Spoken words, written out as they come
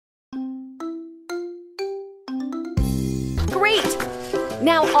Great!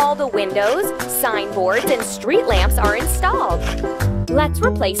 Now all the windows, signboards, and street lamps are installed. Let's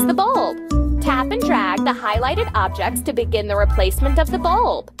replace the bulb. Tap and drag the highlighted objects to begin the replacement of the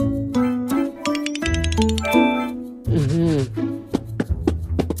bulb.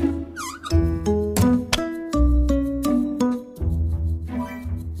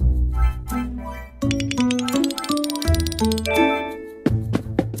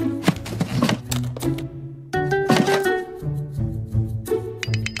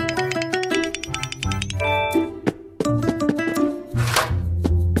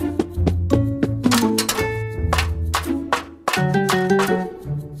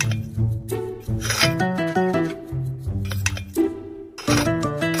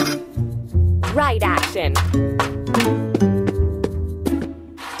 Right action.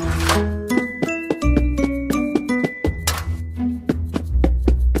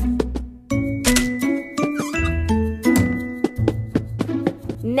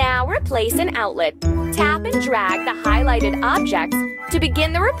 Now replace an outlet. Tap and drag the highlighted objects to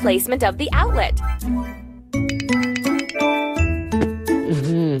begin the replacement of the outlet.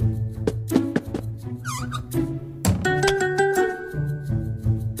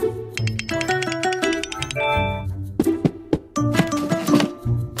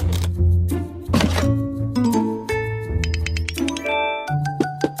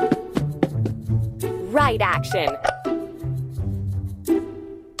 Right action.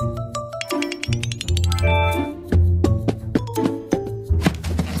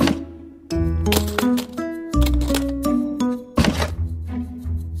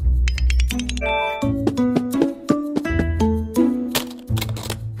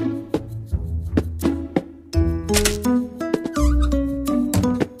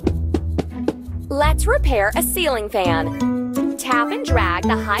 Let's repair a ceiling fan. Tap and drag the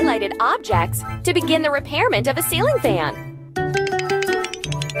highlighted objects to begin the repairment of a ceiling fan.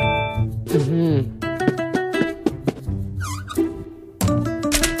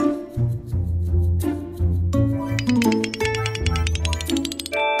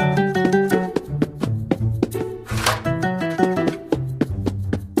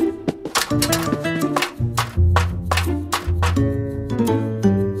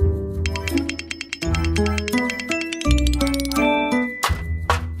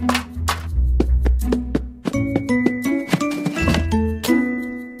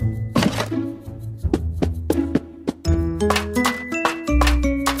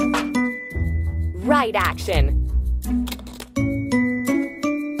 Right action.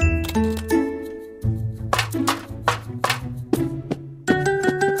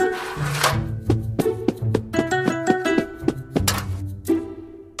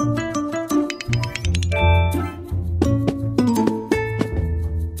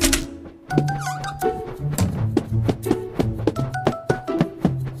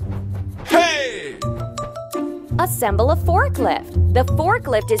 Assemble a forklift. The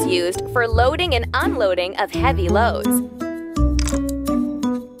forklift is used for loading and unloading of heavy loads.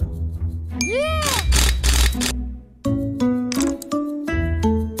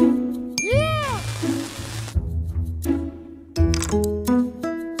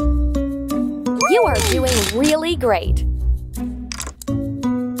 You are doing really great.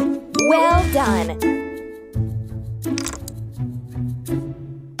 Well done.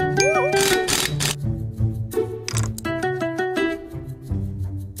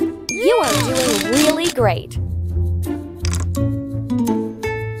 You are doing really great.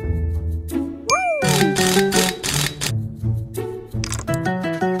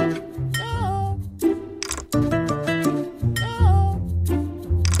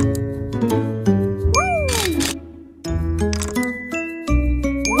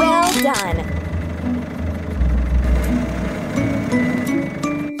 Well done.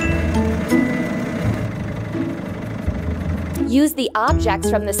 Use the objects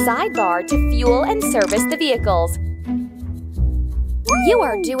from the sidebar to fuel and service the vehicles. You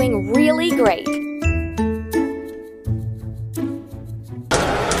are doing really great.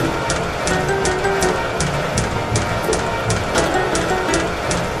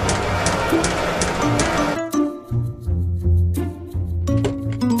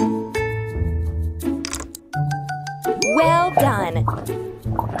 Well done.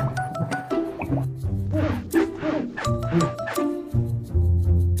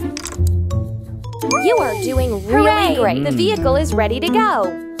 You are doing really great. The vehicle is ready to go.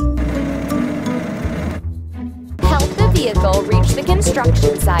 Help the vehicle reach the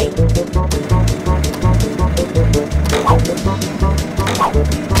construction site.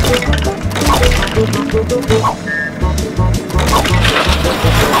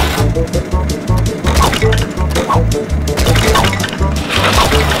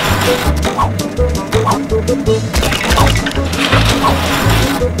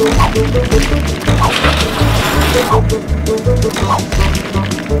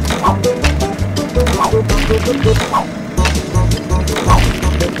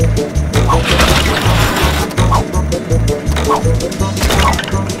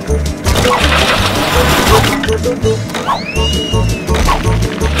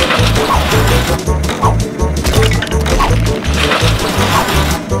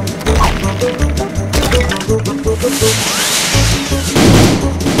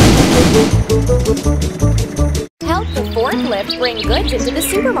 Help the forklift bring goods into the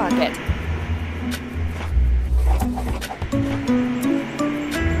supermarket.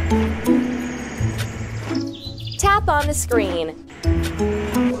 Tap on the screen.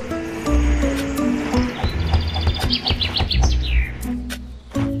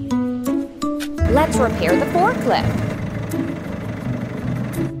 Let's repair the forklift.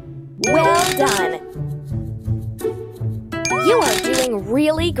 Well done! You are doing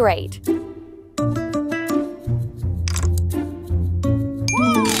really great.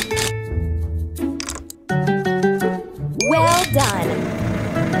 Well done!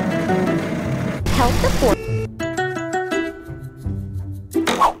 Help the forklift.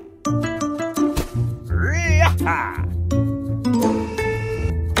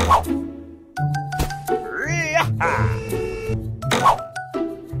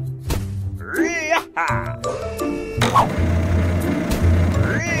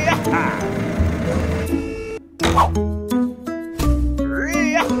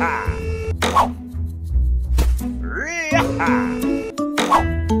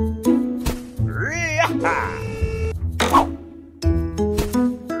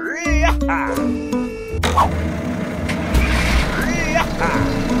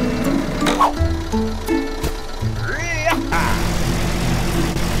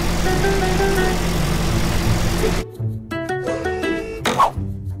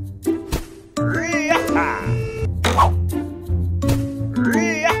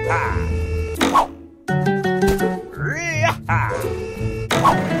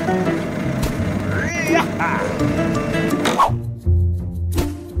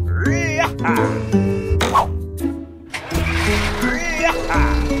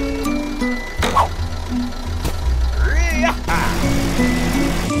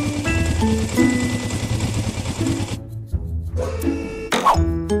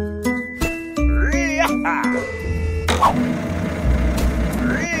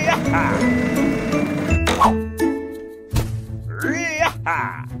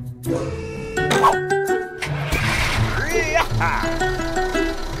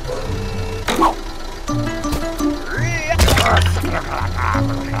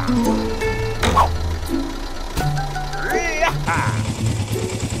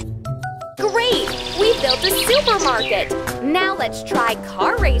 Great! We built a supermarket! Now let's try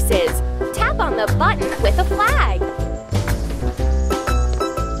car races. Tap on the button with a flash.